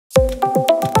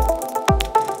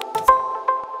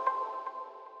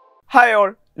Hi all,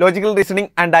 logical reasoning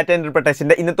and data interpretation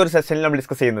ഇന്നത്തെ ഒരു സെഷനിൽ നമ്മൾ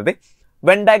ഡിസ്കസ് ചെയ്യുന്നത്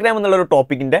വെൻ ഡയഗ്രാം എന്നുള്ള ഒരു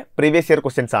ടോപ്പിക്കിന്റെ പ്രീവിയസ് ഇയർ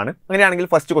ക്വസ്റ്റ്യൻസ് ആണ്. അങ്ങനെയാണെങ്കിൽ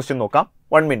ഫസ്റ്റ് ക്വസ്റ്റ്യൻ നോക്കാം.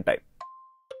 1 minute ടൈം.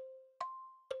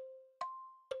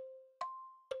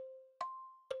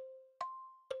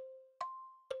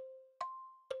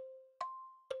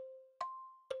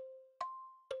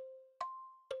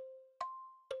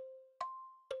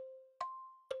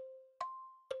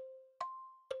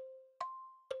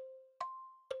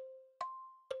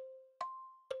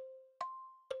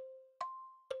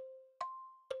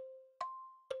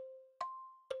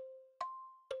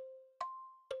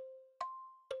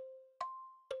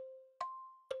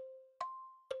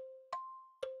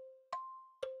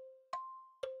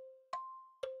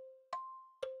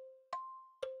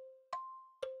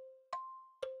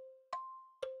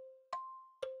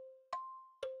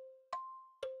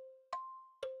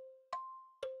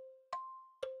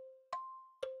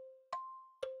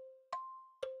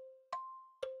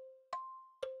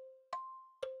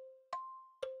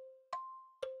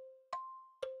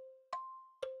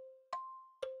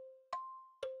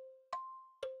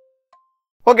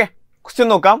 Okay, question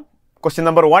നോക്കാം. Question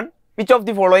number 1. Which of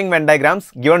the following Venn diagrams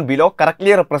given below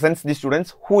correctly represents the students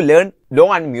who learn law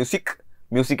and music,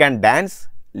 music and dance,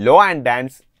 law and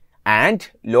dance, and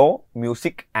law,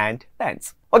 music and dance?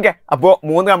 Okay, അപ്പോൾ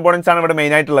 3 components ആണ് ഇവിടെ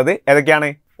main ആയിട്ടുള്ളത്.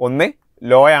 ഏതൊക്കെയാണ്? ഒന്ന്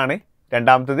law ആണ്,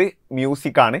 രണ്ടാമത്തത്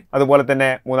music ആണ്, അതുപോലെ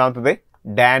തന്നെ മൂന്നാമത്തത്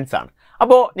ഡാൻസ് ആണ്.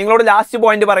 അപ്പോൾ നിങ്ങളോട് ലാസ്റ്റ്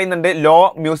പോയിന്റ് പറയുന്നുണ്ട് ലോ,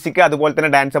 മ്യൂസിക്, അതുപോലെ തന്നെ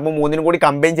ഡാൻസ്. അപ്പോൾ മൂന്നിനും കൂടി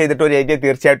കമ്പൈൻ ചെയ്തിട്ട് ഒരു ഏരിയ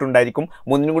തീർച്ചയായിട്ടും ഉണ്ടായിരിക്കും.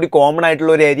 മൂന്നിനും കൂടി കോമൺ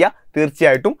ആയിട്ടുള്ള ഒരു ഏരിയ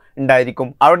തീർച്ചയായിട്ടും ഉണ്ടായിരിക്കും.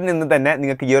 അവിടെ നിന്ന് തന്നെ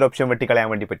നിങ്ങൾക്ക് ഈ ഒരു ഓപ്ഷൻ വെട്ടിക്കളയാൻ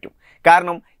വേണ്ടി പറ്റും.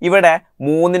 കാരണം ഇവിടെ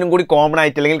മൂന്നിനും കൂടി കോമൺ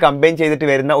ആയിട്ട് അല്ലെങ്കിൽ കമ്പൈൻ ചെയ്തിട്ട്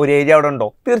വരുന്ന ഒരു ഏരിയ അവിടെ ഉണ്ടോ?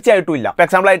 തീർച്ചയായിട്ടും ഇല്ല. ഫോർ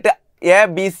എക്സാമ്പിൾ ആയിട്ട് A,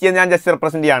 B, C ഞാൻ ജസ്റ്റ്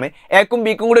റെപ്രസെന്റ് ചെയ്യാണ്. എക്കും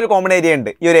ബിക്കും കൂടി ഒരു കോമൺ ഏരിയ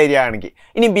ഉണ്ട് ഈ ഒരു ഏരിയ ആണെങ്കിൽ.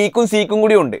 ഇനി ബിക്കും സിക്കും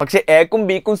കൂടി ഉണ്ട്. പക്ഷേ എക്കും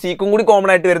ബിക്കും സിക്കും കൂടി കോമൺ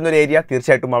ആയിട്ട് വരുന്ന ഒരു ഏരിയ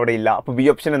തീർച്ചയായിട്ടും അവിടെ ഇല്ല. അപ്പോൾ ബി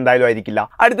ഓപ്ഷൻ എന്തായാലും ആയിരിക്കില്ല.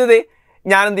 അടുത്തത്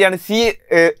ഞാൻ എന്ത് ചെയ്യാണ്, സി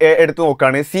എടുത്ത്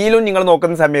നോക്കുകയാണ്. സിയിലും നിങ്ങൾ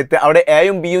നോക്കുന്ന സമയത്ത് അവിടെ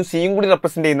എയും ബിയും സിയും കൂടി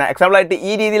റെപ്രസെന്റ് ചെയ്യുന്ന എക്സാമ്പിൾ ആയിട്ട്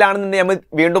ഈ രീതിയിലാണെന്നുണ്ടെങ്കിൽ നമ്മൾ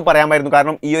വീണ്ടും പറയാമായിരുന്നു.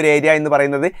 കാരണം ഈ ഒരു ഏരിയ എന്ന്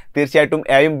പറയുന്നത് തീർച്ചയായിട്ടും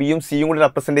എയും ബിയും സിയും കൂടി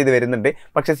റെപ്രസെന്റ് ചെയ്ത് വരുന്നുണ്ട്.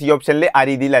 പക്ഷേ സി ഓപ്ഷനിൽ ആ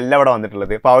രീതിയിലല്ല അവിടെ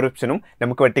വന്നിട്ടുള്ളത്. അപ്പോൾ ആ ഒരു ഓപ്ഷനും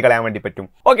നമുക്ക് വെട്ടിക്കളയാൻ വേണ്ടി പറ്റും.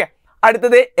 ഓക്കെ,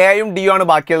 അടുത്തത് എയും ഡിയും ആണ്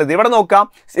ബാക്കിയുള്ളത്. ഇവിടെ നോക്കാം,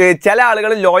 ചില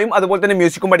ആളുകൾ ലോയും അതുപോലെ തന്നെ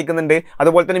മ്യൂസിക്കും പഠിക്കുന്നുണ്ട്,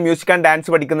 അതുപോലെ തന്നെ മ്യൂസിക് ആൻഡ്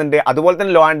ഡാൻസ് പഠിക്കുന്നുണ്ട്, അതുപോലെ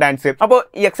തന്നെ ലോ ആൻഡ് ഡാൻസ്. അപ്പോൾ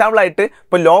ഈ എക്സാമ്പിൾ ആയിട്ട്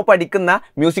ഇപ്പോൾ ലോ പഠിക്കുന്ന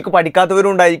മ്യൂസിക് പഠിക്കാത്തവരും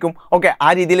ഉണ്ടായിരിക്കും. ഓക്കെ,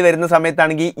 ആ രീതിയിൽ വരുന്ന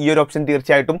സമയത്താണെങ്കിൽ ഈ ഒരു ഓപ്ഷൻ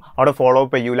തീർച്ചയായിട്ടും അവിടെ ഫോളോ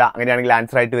അപ്പ് ചെയ്യൂല. അങ്ങനെയാണെങ്കിൽ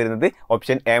ആൻസർ ആയിട്ട് വരുന്നത്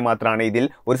ഓപ്ഷൻ എ മാത്രമാണ്. ഇതിൽ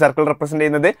ഒരു സർക്കിൾ റെപ്രസെന്റ്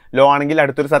ചെയ്യുന്നത് ലോ ആണെങ്കിൽ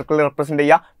അടുത്തൊരു സർക്കിൾ റെപ്രസെന്റ്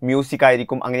ചെയ്യുക മ്യൂസിക്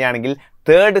ആയിരിക്കും. അങ്ങനെയാണെങ്കിൽ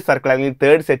തേർഡ് സർക്കിൾ അല്ലെങ്കിൽ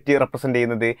തേർഡ് സെറ്റ് റെപ്രസെന്റ്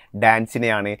ചെയ്യുന്നത്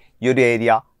ഡാൻസിനെയാണ്. ഈ ഒരു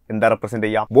ഏരിയ എന്താ റെപ്രസെന്റ്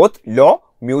ചെയ്യുക? Both law,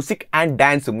 music and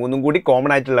dance മൂന്നും കൂടി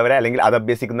കോമൺ ആയിട്ടുള്ളവരെ അല്ലെങ്കിൽ അത്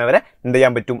അഭ്യസിക്കുന്നവരെ എന്ത്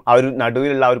ചെയ്യാൻ പറ്റും? ആ ഒരു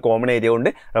നടുവിലുള്ള ഒരു കോമൺ ഏരിയ കൊണ്ട്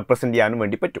റെപ്രസെന്റ് ചെയ്യാനും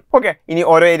വേണ്ടി പറ്റും. ഓക്കെ, ഇനി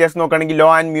ഓരോ ഏരിയാസ് നോക്കുകയാണെങ്കിൽ ലോ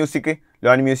ആൻഡ് മ്യൂസിക്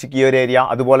ഈ ഒരു ഏരിയ,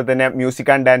 അതുപോലെ തന്നെ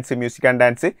മ്യൂസിക് ആൻഡ്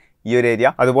ഡാൻസ് ഈ ഒരു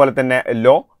ഏരിയ, അതുപോലെ തന്നെ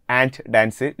ലോ ആൻഡ്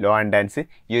ഡാൻസ്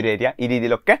ഈ ഒരു ഏരിയ. ഈ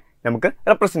രീതിയിലൊക്കെ നമുക്ക്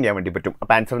റെപ്രസെന്റ് ചെയ്യാൻ വേണ്ടി പറ്റും.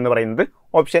 അപ്പോൾ ആൻസർ എന്ന് പറയുന്നത്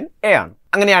ഓപ്ഷൻ എ ആണ്.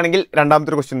 അങ്ങനെയാണെങ്കിൽ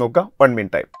രണ്ടാമത്തെ ക്വസ്റ്റ്യൻ നോക്കുക. 1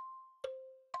 minute ടൈം.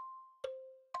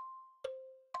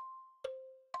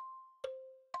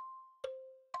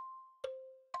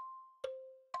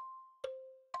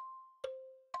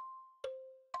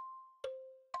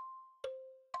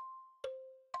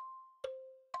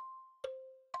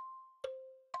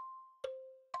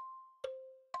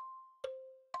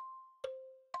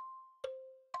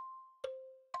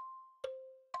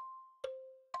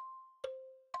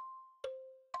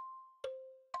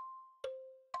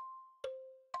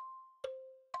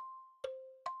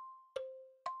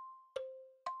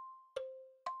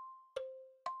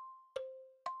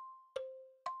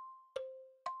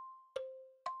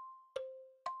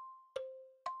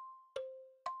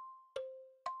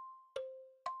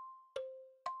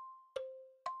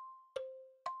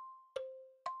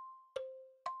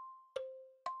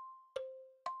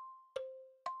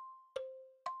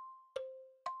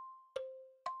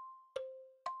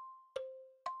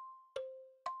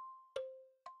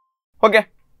 Okay,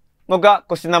 നോക്കുക.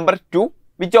 Question number 2.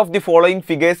 Which of the following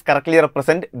figures correctly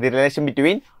represent the relation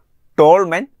between toll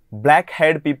men, black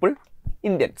haired people,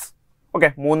 Indians? Okay,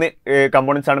 3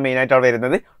 components ആണ് മെയിൻ ആയിട്ട് അവിടെ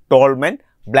വരുന്നത്. Toll men,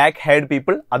 black haired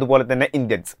people, അതുപോലെ തന്നെ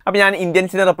ഇന്ത്യൻസ്. അപ്പോൾ ഞാൻ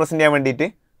ഇന്ത്യൻസിനെ റെപ്രസെന്റ് ചെയ്യാൻ വേണ്ടിയിട്ട്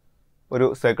ഒരു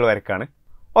സർക്കിൾ വരക്കാണ്.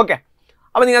 ഓക്കെ,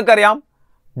 അപ്പോൾ നിങ്ങൾക്കറിയാം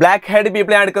ബ്ലാക്ക് ഹെഡ്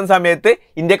പീപ്പിളെ എടുക്കുന്ന സമയത്ത്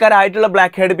ഇന്ത്യക്കാരായിട്ടുള്ള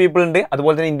ബ്ലാക്ക് ഹെഡ് പീപ്പിൾ ഉണ്ട്,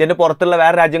 അതുപോലെ തന്നെ ഇന്ത്യൻ്റെ പുറത്തുള്ള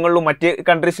വേറെ രാജ്യങ്ങളിലും മറ്റ്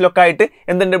കൺട്രീസിലൊക്കെ ആയിട്ട്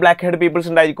എന്തുണ്ട് ബ്ലാക്ക് ഹെഡ് പീപ്പിൾസ്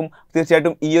ഉണ്ടായിരിക്കും.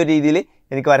 തീർച്ചയായിട്ടും ഈ ഒരു രീതിയിൽ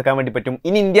എനിക്ക് വരക്കാൻ വേണ്ടി പറ്റും.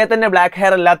 ഇനി ഇന്ത്യയിൽ തന്നെ ബ്ലാക്ക്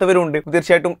ഹെയർ അല്ലാത്തവരും ഉണ്ട്.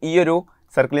 തീർച്ചയായിട്ടും ഈ ഒരു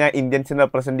സർക്കിൾ ഞാൻ ഇന്ത്യൻസിനെ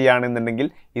റെപ്രസെന്റ് ചെയ്യുകയാണെന്നുണ്ടെങ്കിൽ,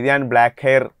 ഇത് ഞാൻ ബ്ലാക്ക്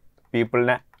ഹെയർ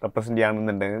പീപ്പിളിനെ റെപ്രസെന്റ്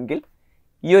ചെയ്യുകയാണെന്നുണ്ടെങ്കിൽ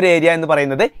ഈ ഒരു ഏരിയ എന്ന്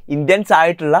പറയുന്നത് ഇന്ത്യൻസ്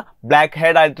ആയിട്ടുള്ള ബ്ലാക്ക്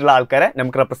ഹെയർഡ് ആയിട്ടുള്ള ആൾക്കാരെ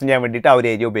നമുക്ക് റെപ്രസെന്റ് ചെയ്യാൻ വേണ്ടിയിട്ട് ആ ഒരു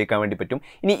ഏരിയ ഉപയോഗിക്കാൻ വേണ്ടി പറ്റും.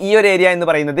 ഇനി ഈ ഒരു ഏരിയ എന്ന്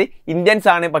പറയുന്നത് ഇന്ത്യൻസ്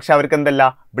ആണ്, പക്ഷെ അവർക്ക് എന്തല്ല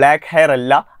ബ്ലാക്ക് ഹെയർ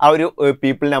അല്ല, ആ ഒരു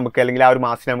പീപ്പിളിനെ നമുക്ക് അല്ലെങ്കിൽ ആ ഒരു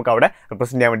മാസിനെ നമുക്ക് അവിടെ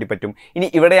റെപ്രസെന്റ് ചെയ്യാൻ വേണ്ടി പറ്റും. ഇനി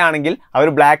ഇവിടെയാണെങ്കിൽ അവർ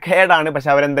ബ്ലാക്ക് ഹെയർഡ് ആണ്, പക്ഷെ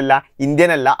അവരെന്തല്ല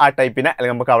ഇന്ത്യൻ അല്ല, ആ ടൈപ്പിനെ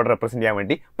അല്ലെങ്കിൽ നമുക്ക് അവിടെ റെപ്രസെന്റ് ചെയ്യാൻ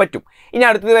വേണ്ടി പറ്റും. ഇനി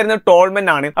അടുത്തത് വരുന്നത് ടോൾമെൻ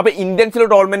ആണ്. അപ്പോൾ ഇന്ത്യൻസിൽ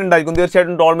ടോൾമെൻ ഉണ്ടായിരിക്കും,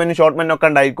 തീർച്ചയായിട്ടും ടോൾമെനും ഷോർട്ട് മെനും ഒക്കെ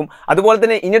ഉണ്ടായിരിക്കും. അതുപോലെ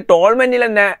തന്നെ ഇനി ടോൾമെനിൽ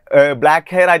തന്നെ ബ്ലാക്ക്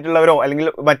ഹെയർ ആയിട്ടുള്ളവരോ അല്ലെങ്കിൽ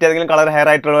മറ്റേതെങ്കിലും കളർ ഹെയർ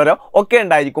ആയിട്ടുള്ളവരോ ഒക്കെ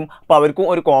ഉണ്ടായിരിക്കും. അപ്പോൾ അവർക്കും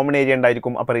ഒരു കോമൺ ഏരിയ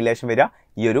ഉണ്ടായിരിക്കും. അപ്പോൾ റിലേഷൻ വരിക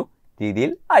ഈ ഒരു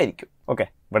രീതിയിൽ ആയിരിക്കും. ഓക്കെ,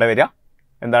 ഇവിടെ വരിക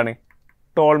എന്താണ്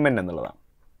ടോൾമെൻ എന്നുള്ളതാണ്.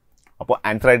 അപ്പോൾ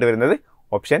ആൻസർ ആയിട്ട് വരുന്നത്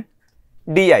ഓപ്ഷൻ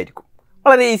ഡി ആയിരിക്കും.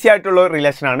 വളരെ ഈസി ആയിട്ടുള്ള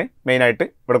റിലേഷനാണ് മെയിനായിട്ട്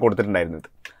ഇവിടെ കൊടുത്തിട്ടുണ്ടായിരുന്നത്.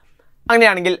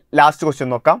 അങ്ങനെയാണെങ്കിൽ ലാസ്റ്റ്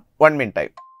ക്വസ്റ്റ്യൻ നോക്കാം. 1 minute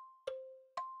ടൈം.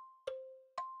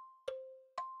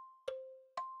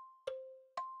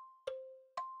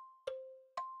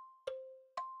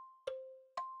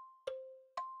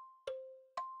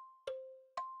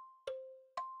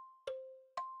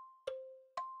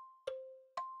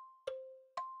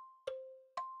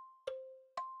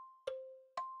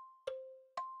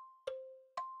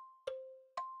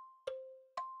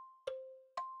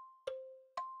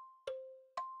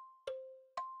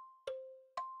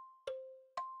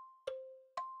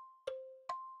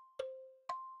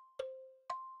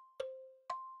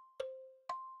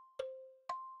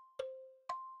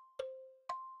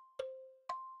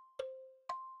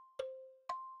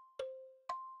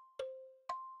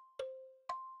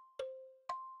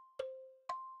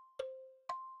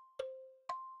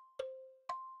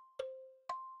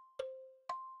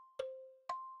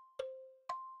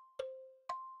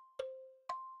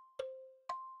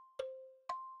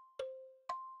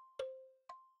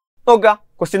 നോക്കുക,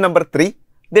 question number 3.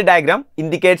 The diagram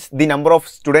indicates the number of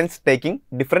students taking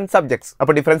different subjects.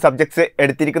 അപ്പോൾ ഡിഫറെൻറ്റ് സബ്ജക്ട്സ്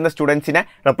എടുത്തിരിക്കുന്ന സ്റ്റുഡൻസിനെ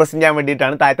റെപ്രസെന്റ് ചെയ്യാൻ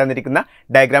വേണ്ടിയിട്ടാണ് താഴെ തന്നിരിക്കുന്ന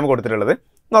ഡയഗ്രാം കൊടുത്തിട്ടുള്ളത്.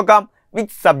 നോക്കാം,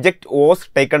 which subject was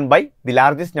taken by the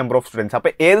largest number of students.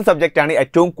 അപ്പോൾ ഏത് സബ്ജക്റ്റാണ്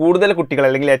ഏറ്റവും കൂടുതൽ കുട്ടികൾ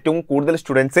അല്ലെങ്കിൽ ഏറ്റവും കൂടുതൽ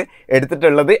സ്റ്റുഡൻസ്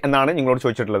എടുത്തിട്ടുള്ളത് എന്നാണ് നിങ്ങളോട്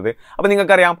ചോദിച്ചിട്ടുള്ളത്. അപ്പോൾ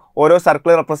നിങ്ങൾക്കറിയാം ഓരോ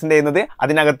സർക്കിൾ റെപ്രസെന്റ് ചെയ്യുന്നത്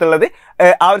അതിനകത്തുള്ളത്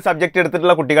ആ ഒരു സബ്ജക്ട്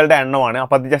എടുത്തിട്ടുള്ള കുട്ടികളുടെ എണ്ണമാണ്.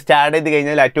 അപ്പോൾ അത് ജസ്റ്റ് ആഡ് ചെയ്ത്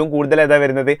കഴിഞ്ഞാൽ ഏറ്റവും കൂടുതൽ ഏതാ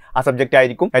വരുന്നത് ആ സബ്ജക്റ്റ്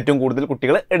ആയിരിക്കും ഏറ്റവും കൂടുതൽ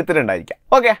കുട്ടികൾ എടുത്തിട്ടുണ്ടായിരിക്കാം.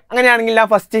 ഓക്കെ, അങ്ങനെയാണെങ്കിൽ ഞാൻ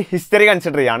ഫസ്റ്റ് ഹിസ്റ്ററി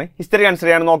കൺസിഡർ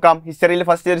ചെയ്യാണ്. നോക്കാം, ഹിസ്റ്ററിയിൽ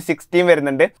ഫസ്റ്റ് ഒരു 16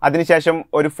 വരുന്നുണ്ട്, അതിനുശേഷം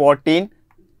ഒരു 14,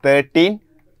 13,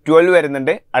 12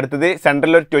 വരുന്നുണ്ട്, അടുത്തത്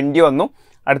സെൻട്രൽ ഒരു 20 വന്നു,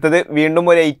 അടുത്തത് വീണ്ടും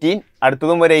ഒരു 18,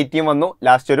 അടുത്തതും ഒരു 18 വന്നു,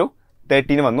 ലാസ്റ്റ് ഒരു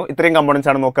 13 വന്നു. ഇത്രയും കമ്പോണൻസ്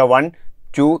ആണ് നോക്കുക. 1,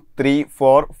 2, 3,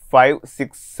 4, 5,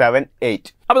 6, 7,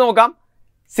 8. അപ്പോൾ നോക്കാം,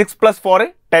 6 + 4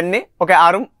 10. ഓക്കെ,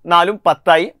 6ഉം 4ഉം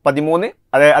 10 13.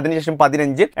 അതിനുശേഷം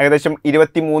 15, ഏകദേശം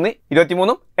 23,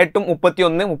 23ഉം 8ഉം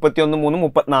 31, 31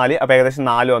 3 34. അപ്പോൾ ഏകദേശം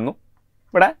 4 വന്നു.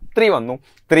 ഇവിടെ 3 വന്നു.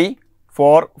 3,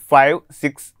 4, 5,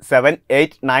 6, 7,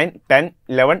 8, 9, 10,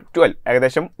 11, 12.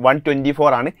 ഏകദേശം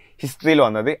 124 ആണ് ഹിസ്റ്ററിയിൽ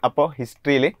വന്നത്. അപ്പോൾ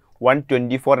ഹിസ്റ്ററിയിൽ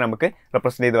 124 നമുക്ക്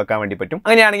റെപ്രസെന്റ് ചെയ്ത് വെക്കാൻ വേണ്ടി പറ്റും.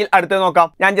 അങ്ങനെയാണെങ്കിൽ അടുത്തത് നോക്കാം.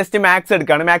 ഞാൻ ജസ്റ്റ് മാത്സ്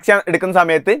എടുക്കുകയാണ്. മാത്സ് എടുക്കുന്ന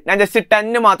സമയത്ത് ഞാൻ ജസ്റ്റ്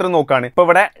 10 മാത്രം നോക്കുകയാണ്. ഇപ്പോൾ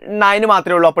ഇവിടെ 9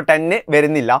 മാത്രമേ ഉള്ളൂ, അപ്പോൾ 10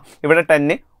 വരുന്നില്ല. ഇവിടെ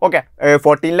 10. ഓക്കെ,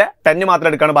 14ലെ 10 മാത്രം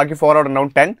എടുക്കുകയാണ്, ബാക്കി 4 അവിടെ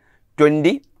ഉണ്ടാവും. 10,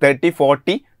 20, 30,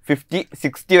 40, 50,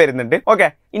 60 വരുന്നുണ്ട്. ഓക്കെ,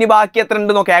 ഇനി ബാക്കി എത്ര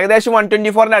ഉണ്ട് നോക്കാം. ഏകദേശം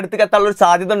 124ന്റെ അടുത്ത് എത്താനുള്ള ഒരു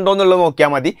സാധ്യത ഉണ്ടോ എന്നുള്ളത് നോക്കിയാൽ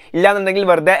മതി. ഇല്ലാന്നുണ്ടെങ്കിൽ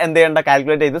വെറുതെ എന്ത് ചെയ്യേണ്ട,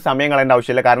 കാൽക്കുലേറ്റ് ചെയ്ത് സമയം കളയേണ്ട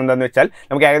ആവശ്യമില്ല. കാരണം എന്താണെന്ന് വെച്ചാൽ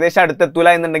നമുക്ക് ഏകദേശം അടുത്തെത്തൂല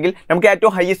എന്നുണ്ടെങ്കിൽ നമുക്ക്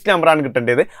ഏറ്റവും ഹയസ്റ്റ് നമ്പറാണ്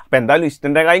കിട്ടേണ്ടത്. അപ്പോൾ എന്തായാലും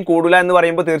ഇഷ്ടൻ്റെ കാര്യം കൂടുതല എന്ന്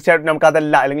പറയുമ്പോൾ തീർച്ചയായിട്ടും നമുക്ക്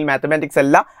അതല്ല, അല്ലെങ്കിൽ മാത്തമാറ്റിക്സ്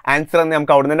അല്ല ആൻസർ എന്ന്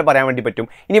നമുക്ക് അവിടെ നിന്ന് തന്നെ പറയാൻ വേണ്ടി പറ്റും.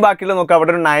 ഇനി ബാക്കിയുള്ള നോക്കാം,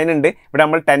 അവിടെ ഒരു 9 ഉണ്ട്, ഇവിടെ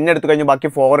നമ്മൾ 10 എടുത്തു കഴിഞ്ഞാൽ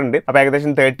ബാക്കി 4 ഉണ്ട്. അപ്പോൾ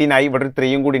ഏകദേശം 13 ആയി. ഇവിടെ ഒരു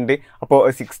 3 കൂടി ഉണ്ട്, അപ്പോൾ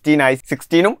 16 ആയി.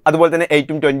 16ഉം അതുപോലെ തന്നെ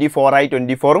 8ഉം 24 ആയി.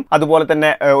 24ഉം അതുപോലെ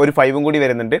തന്നെ ഒരു 5ഉം കൂടി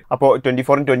വരുന്നുണ്ട്. അപ്പോൾ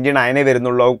 24ഉം 29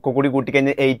 വരുന്നുള്ളൂ. കൂടി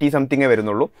കൂട്ടിക്കഴിഞ്ഞാൽ 80 സംതിങ്ങേ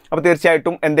വരുന്നുള്ളൂ. അപ്പോൾ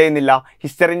തീർച്ചയായിട്ടും എന്ത് ചെയ്യുന്നില്ല,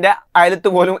 ഹിസ്റ്ററിന്റെ അയലത്ത്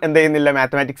പോലും എന്ത് ചെയ്യുന്നില്ല,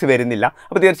 മാത്തമാറ്റിക്സ് വരുന്നില്ല.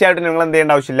 അപ്പോൾ തീർച്ചയായിട്ടും നിങ്ങൾ എന്ത്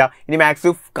ചെയ്യേണ്ട ആവശ്യമില്ല. ഇനി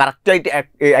മാത്സ് കറക്റ്റായിട്ട്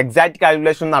എക്സാക്ട്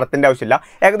കാൽക്കുലേഷൻ നടത്തേണ്ട ആവശ്യമില്ല.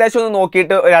 ഏകദേശം ഒന്ന്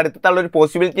നോക്കിയിട്ട് ഒരു അടുത്തുള്ള ഒരു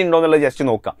പോസിബിലിറ്റി ഉണ്ടോ എന്നുള്ളത് ജസ്റ്റ്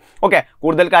നോക്കാം. ഓക്കെ,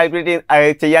 കൂടുതൽ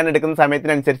കാൽക്കുലേറ്റ് ചെയ്യാൻ എടുക്കുന്ന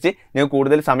സമയത്തിനനുസരിച്ച് നിങ്ങൾക്ക്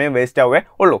കൂടുതൽ സമയം വേസ്റ്റ് ആവുകയേ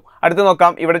ഉള്ളൂ. അടുത്ത്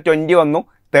നോക്കാം, ഇവിടെ 20 വന്നു,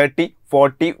 30,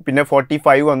 40, പിന്നെ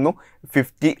 45 വന്നു,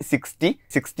 50, 60,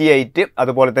 68,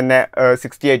 അതുപോലെ തന്നെ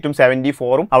 68ഉം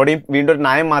 74ഉം അവിടെയും വീണ്ടും ഒരു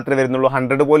 9 മാത്രമേ വരുന്നുള്ളൂ.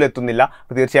 100 പോലും എത്തുന്നില്ല.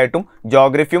 അപ്പോൾ തീർച്ചയായിട്ടും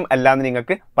ജോഗ്രഫിയും അല്ലാന്ന്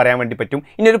നിങ്ങൾക്ക് പറയാൻ വേണ്ടി പറ്റും.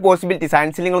 ഇനി ഒരു പോസിബിലിറ്റി,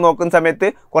 സയൻസിൽ നിങ്ങൾ നോക്കുന്ന സമയത്ത്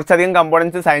കുറച്ചധികം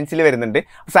കമ്പോണൻസ് സയൻസിൽ വരുന്നുണ്ട്.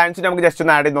 സയൻസിൽ നമുക്ക് ജസ്റ്റ്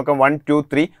ഒന്ന് ആഡ് ചെയ്ത് നോക്കാം. 1, 2,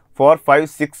 3, 4, 5,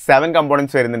 6, 7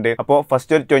 കമ്പോണൻസ് വരുന്നുണ്ട്. അപ്പോൾ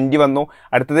ഫസ്റ്റ് ഒരു 20 വന്നു,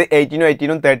 അടുത്തത്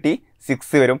 18ഉം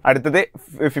 36 വരും, അടുത്തത്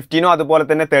 15ഉം അതുപോലെ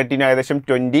തന്നെ 13ഉം ഏകദേശം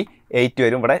 28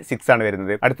 വരും. ഇവിടെ 6 ആണ്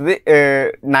വരുന്നത്. അടുത്തത്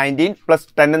 19 +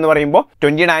 10 എന്ന് പറയുമ്പോൾ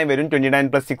 29 വരും. 29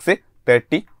 + 6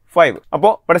 35.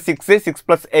 അപ്പോൾ ഇവിടെ 6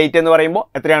 + 8 എന്ന് പറയുമ്പോൾ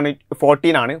എത്രയാണ്,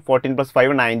 14 ആണ്. 14 +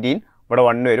 5 19. ഇവിടെ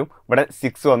 1 വരും. ഇവിടെ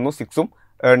 6 വന്നു, 6ഉം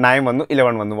 9 വന്നു,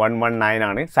 11 വന്നു, 119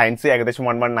 ആണ്. സയൻസ് ഏകദേശം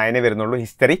 119 വരുന്നുള്ളൂ.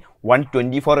 ഹിസ്റ്ററി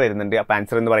 124 വരുന്നുണ്ട്. അപ്പോൾ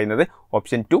ആൻസർ എന്ന് പറയുന്നത്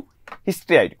ഓപ്ഷൻ 2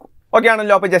 ഹിസ്റ്ററി ആയിരിക്കും. ഓക്കെ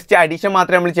ആണല്ലോ. അപ്പോൾ ജസ്റ്റ് അഡീഷൻ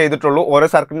മാത്രമേ നമ്മൾ ചെയ്തിട്ടുള്ളൂ. ഓരോ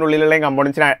സർക്കിളിൻ്റെ ഉള്ളിലുള്ള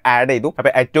കമ്പോണൻസിനെ ആഡ് ചെയ്തു.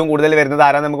 അപ്പോൾ ഏറ്റവും കൂടുതൽ വരുന്നത്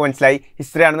ആരാന്ന് നമുക്ക് മനസ്സിലായി,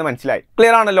 ഹിസ്റ്ററി ആണെന്ന് മനസ്സിലായി.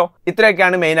 ക്ലിയർ ആണല്ലോ.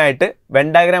 ഇത്രയൊക്കെയാണ് മെയിനായിട്ട് വെൻ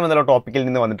ഡയഗ്രാം എന്നുള്ള ടോപ്പിക്കിൽ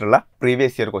നിന്ന് വന്നിട്ടുള്ള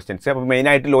പ്രീവിയസ് ഇയർ ക്വസ്റ്റ്യൻസ്. അപ്പോൾ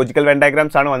മെയിനായിട്ട് ലോജിക്കൽ വെൻ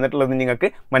ഡയഗ്രാംസ് ആണ് വന്നിട്ടുള്ളത് നിങ്ങൾക്ക്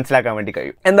മനസ്സിലാക്കാൻ വേണ്ടി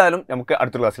കഴിയും. എന്തായാലും നമുക്ക്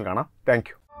അടുത്ത ക്ലാസ്സിൽ കാണാം. Thank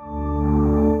you.